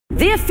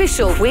The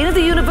official Queen of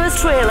the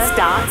Universe trailer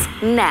starts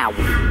now.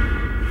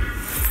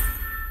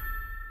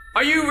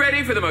 Are you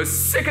ready for the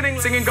most sickening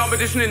singing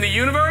competition in the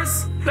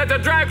universe? Let the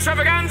drag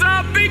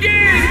extravaganza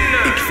begin!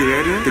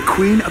 Incluye, the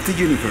Queen of the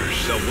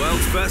Universe. The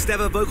world's first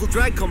ever vocal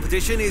drag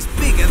competition is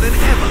bigger than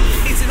ever.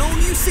 It's an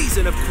all-new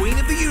season of Queen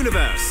of the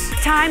Universe.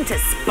 Time to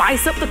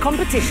spice up the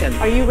competition.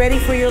 Are you ready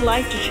for your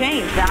life to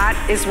change? That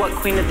is what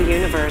Queen of the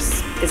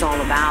Universe is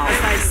all about.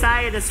 As I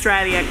say in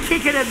Australia,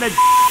 kick it in the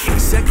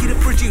Executive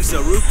producer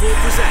RuPaul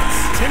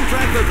presents 10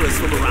 drag vocalists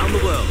from around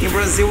the world. In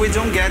Brazil, we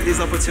don't get these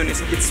opportunities.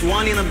 It's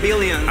 1 in a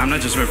billion. I'm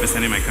not just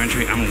representing my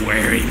country, I'm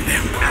wearing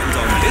them. And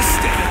on this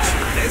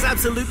stage, there's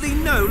absolutely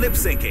no lip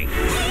syncing.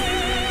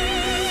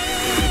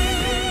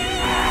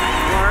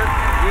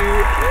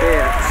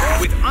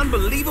 With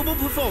unbelievable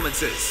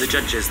performances. The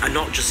judges are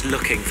not just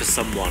looking for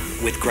someone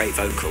with great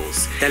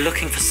vocals. They're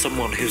looking for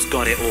someone who's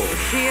got it all.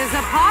 She is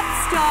a pop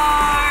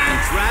star. And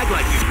drag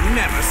like you've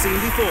never seen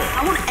before.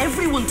 I want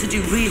everyone to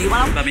do really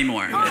well. Love me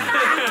more.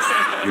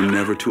 You're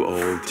never too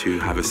old to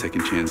have a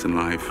second chance in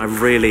life. I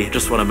really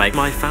just want to make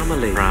my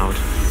family proud.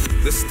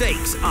 The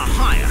stakes are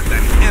higher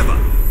than ever.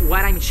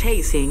 What I'm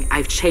chasing,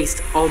 I've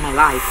chased all my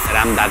life. That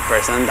I'm that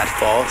person that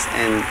falls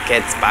and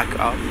gets back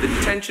up. The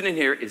tension in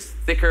here is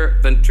thicker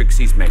than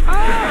Trixie's makeup.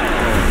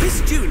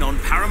 This June on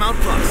Paramount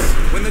Plus,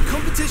 when the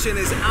competition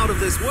is out of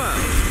this world,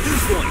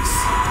 whose voice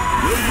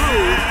will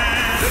rule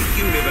the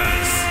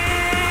universe?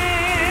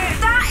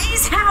 That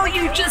is how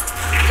you just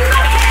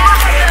knock it